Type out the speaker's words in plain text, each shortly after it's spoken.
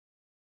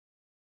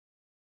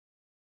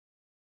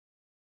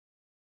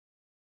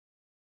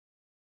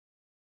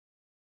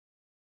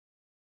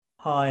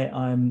Hi,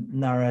 I'm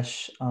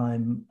Naresh.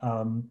 I'm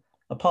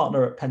a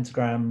partner at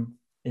Pentagram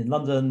in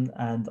London,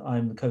 and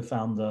I'm the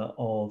co-founder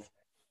of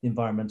the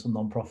environmental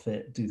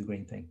nonprofit Do the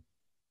Green Thing.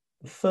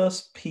 The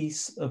first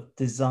piece of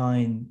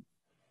design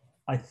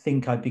I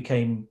think I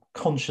became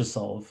conscious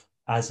of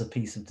as a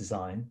piece of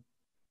design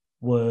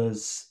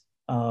was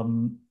a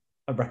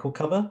record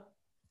cover.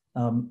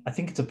 I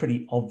think it's a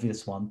pretty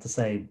obvious one to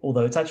say,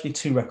 although it's actually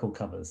two record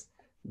covers.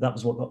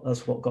 That's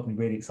what got me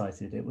really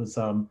excited. It was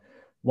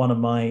one of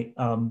my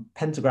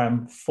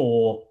Pentagram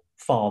four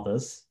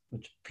fathers,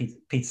 which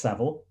Peter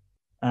Saville,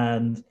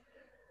 and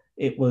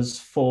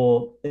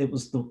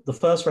the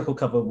first record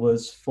cover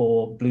was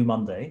for Blue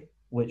Monday,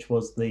 which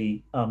was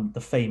the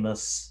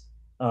famous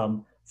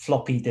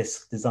floppy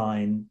disk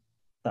design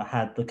that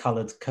had the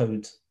colored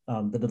code,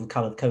 the little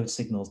colored code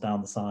signals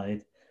down the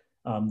side.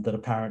 That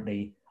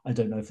apparently, I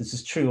don't know if this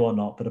is true or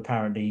not, but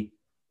apparently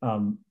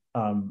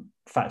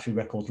Factory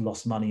Records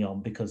lost money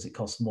on because it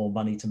costs more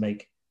money to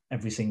make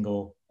every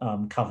single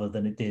cover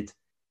than it did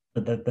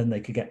than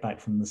they could get back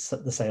from the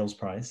sales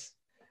price,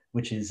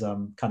 which is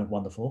kind of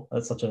wonderful.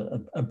 That's such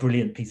a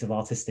brilliant piece of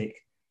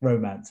artistic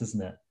romance,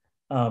 isn't it?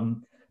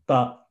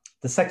 But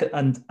the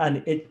second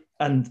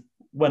and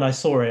when I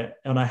saw it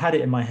and I had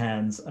it in my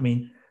hands, I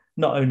mean,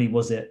 not only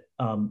was it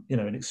an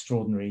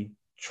extraordinary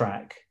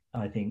track,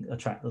 I think a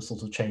track that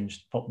sort of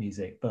changed pop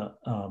music, but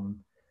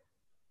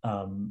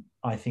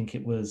I think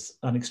it was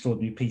an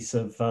extraordinary piece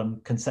of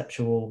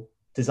conceptual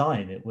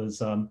design. It was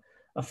a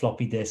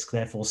floppy disk,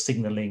 therefore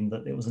signaling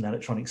that it was an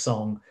electronic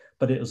song,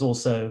 but it was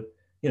also,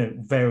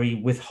 very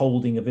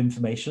withholding of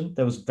information.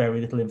 There was very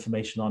little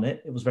information on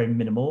it. It was very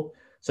minimal.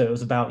 So it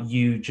was about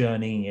you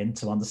journeying in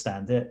to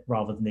understand it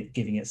rather than it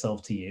giving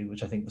itself to you,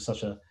 which I think was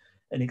such an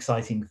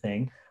exciting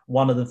thing.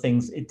 One of the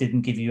things it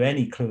didn't give you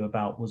any clue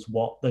about was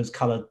what those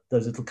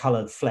little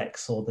colored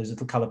flecks or those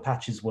little colored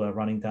patches were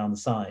running down the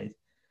side.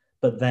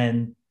 But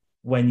then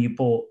when you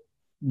bought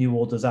New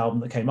Order's album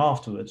that came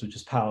afterwards, which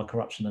is Power,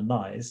 Corruption and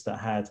Lies, that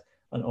had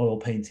an oil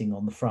painting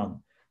on the front,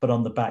 but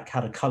on the back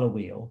had a color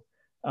wheel.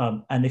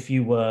 And if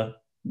you were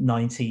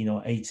 19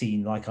 or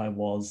 18 like I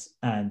was,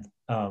 and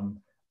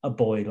a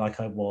boy like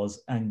I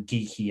was, and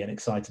geeky and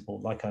excitable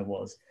like I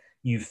was,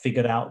 you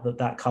figured out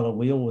that color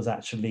wheel was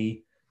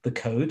actually the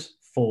code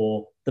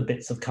for the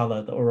bits of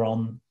color that were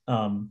on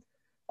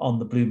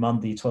the Blue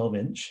Monday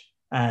 12-inch.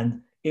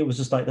 And it was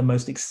just like the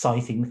most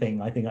exciting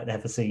thing I think I'd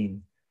ever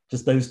seen.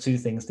 Just those two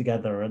things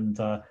together. And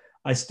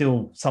I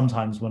still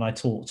sometimes when I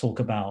talk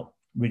about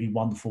really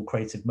wonderful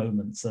creative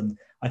moments, and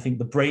I think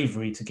the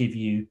bravery to give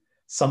you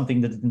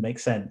something that didn't make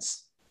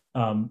sense,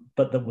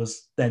 but that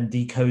was then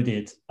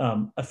decoded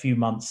a few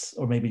months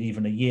or maybe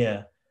even a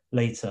year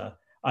later,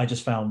 I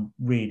just found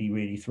really,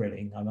 really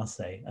thrilling, I must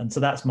say. And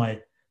so that's my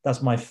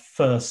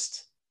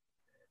first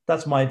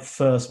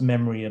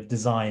memory of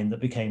design that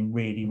became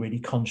really, really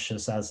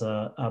conscious as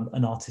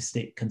an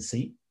artistic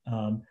conceit.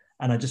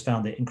 And I just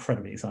found it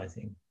incredibly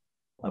exciting.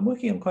 I'm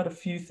working on quite a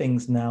few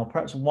things now.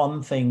 Perhaps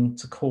one thing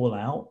to call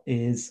out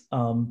is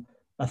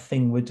a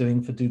thing we're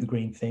doing for Do the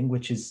Green Thing,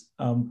 which is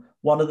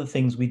one of the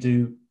things we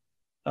do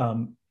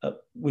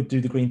with Do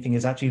the Green Thing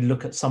is actually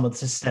look at some of the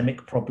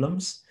systemic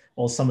problems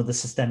or some of the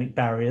systemic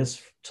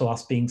barriers to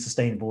us being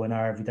sustainable in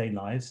our everyday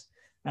lives.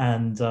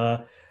 And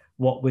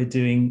what we're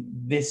doing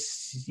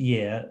this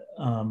year,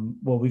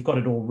 well, we've got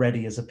it all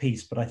ready as a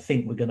piece, but I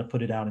think we're going to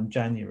put it out in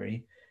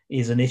January,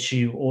 is an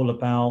issue all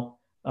about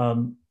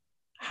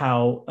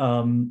how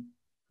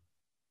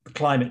the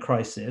climate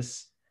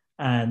crisis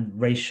and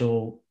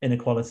racial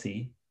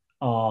inequality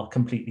are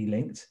completely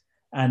linked.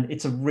 And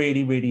it's a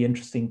really, really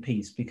interesting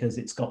piece because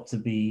it's got to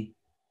be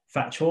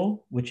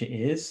factual, which it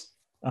is.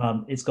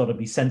 It's got to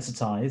be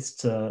sensitized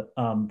to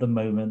the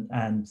moment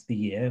and the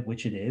year,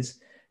 which it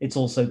is. It's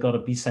also got to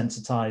be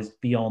sensitized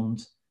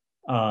beyond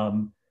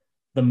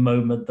the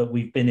moment that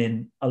we've been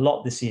in a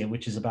lot this year,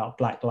 which is about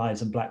Black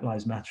lives and Black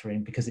Lives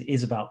Mattering, because it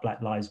is about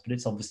Black lives, but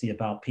it's obviously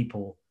about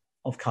people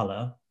of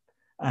color.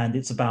 And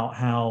it's about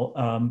how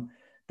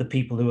the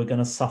people who are going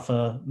to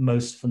suffer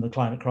most from the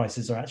climate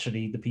crisis are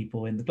actually the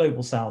people in the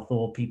global south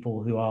or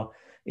people who are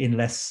in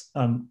less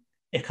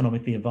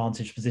economically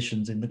advantaged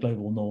positions in the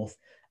global north.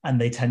 And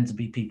they tend to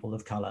be people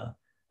of color,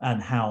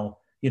 and how,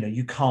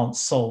 you can't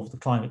solve the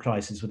climate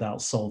crisis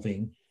without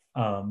solving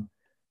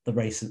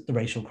the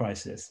racial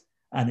crisis.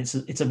 And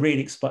it's a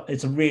really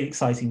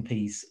exciting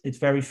piece. It's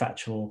very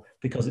factual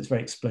because it's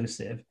very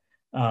explosive.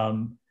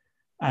 And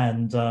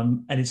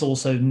it's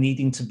also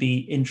needing to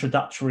be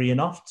introductory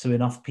enough to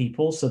enough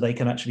people so they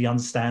can actually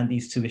understand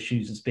these two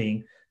issues as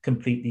being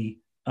completely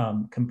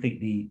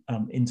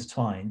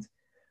intertwined.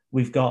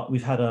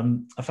 We've had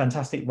a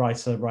fantastic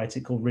writer write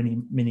it called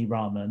Minnie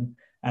Rahman,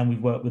 and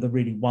we've worked with a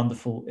really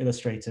wonderful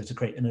illustrator to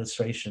create an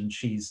illustration.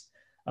 She's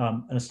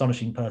an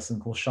astonishing person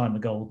called Shima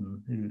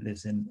Golden, who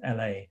lives in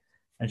LA,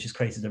 and she's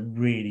created a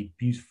really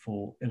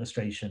beautiful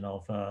illustration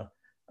of a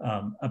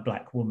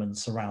Black woman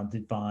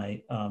surrounded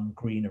by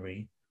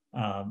greenery,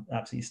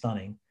 absolutely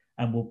stunning.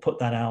 And we'll put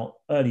that out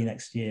early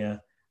next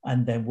year,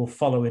 and then we'll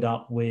follow it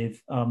up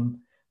with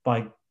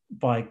by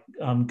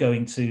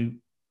going to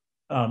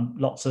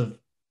lots of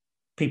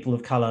people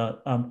of color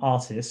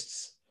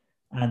artists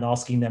and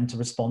asking them to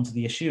respond to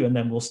the issue, and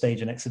then we'll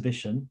stage an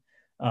exhibition.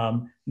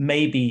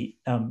 Maybe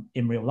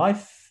in real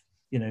life,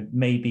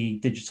 maybe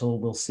digital.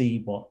 We'll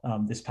see what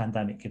this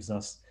pandemic gives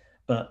us,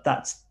 but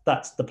that's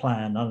the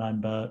plan, and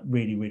I'm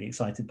really, really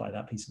excited by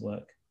that piece of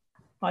work.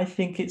 I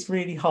think it's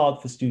really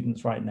hard for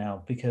students right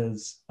now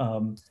because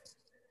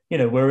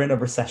we're in a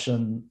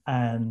recession,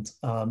 and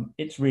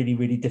it's really,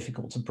 really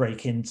difficult to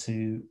break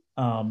into.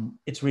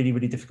 It's really,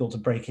 really difficult to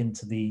break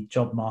into the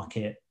job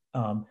market,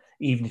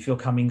 even if you're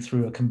coming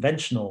through a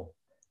conventional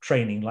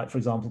training, like for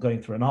example,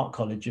 going through an art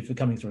college. If you're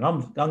coming through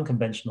an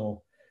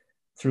unconventional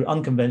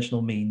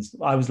means,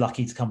 I was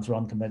lucky to come through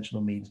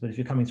unconventional means, but if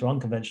you're coming through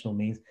unconventional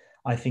means,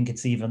 I think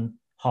it's even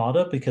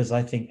harder, because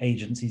I think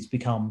agencies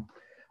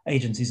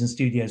and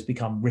studios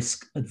become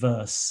risk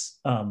adverse,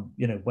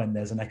 when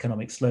there's an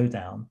economic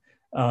slowdown.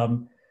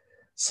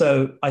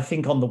 So I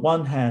think on the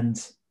one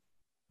hand,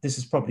 this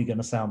is probably going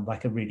to sound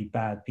like a really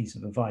bad piece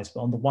of advice,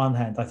 but on the one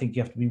hand, I think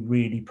you have to be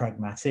really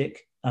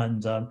pragmatic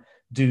and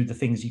do the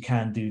things you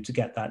can do to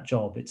get that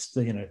job. It's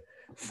to,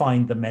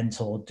 find the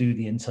mentor, do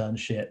the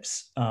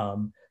internships,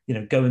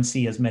 go and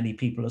see as many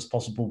people as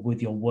possible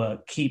with your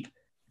work, keep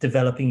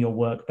developing your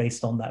work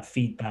based on that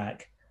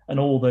feedback, and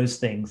all those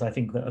things, I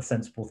think, that are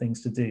sensible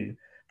things to do.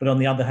 But on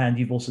the other hand,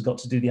 you've also got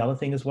to do the other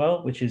thing as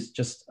well, which is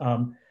just,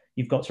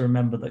 you've got to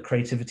remember that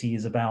creativity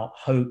is about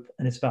hope,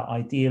 and it's about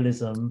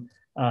idealism,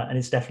 and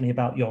it's definitely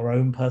about your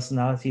own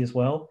personality as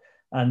well.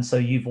 And so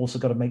you've also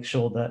got to make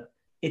sure that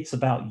it's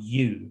about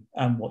you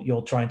and what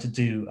you're trying to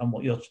do, and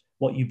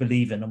what you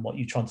believe in, and what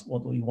you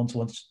want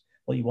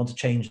to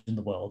change in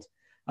the world.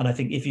 And I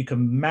think if you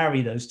can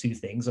marry those two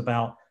things,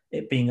 about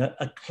it being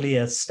a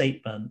clear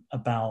statement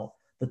about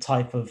the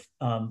type of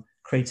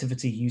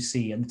creativity you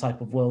see and the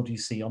type of world you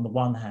see on the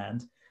one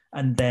hand,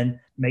 and then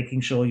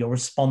making sure you're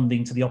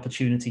responding to the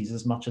opportunities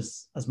as much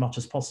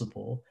as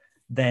possible,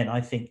 then I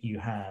think you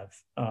have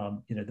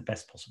the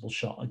best possible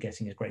shot at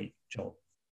getting a great job.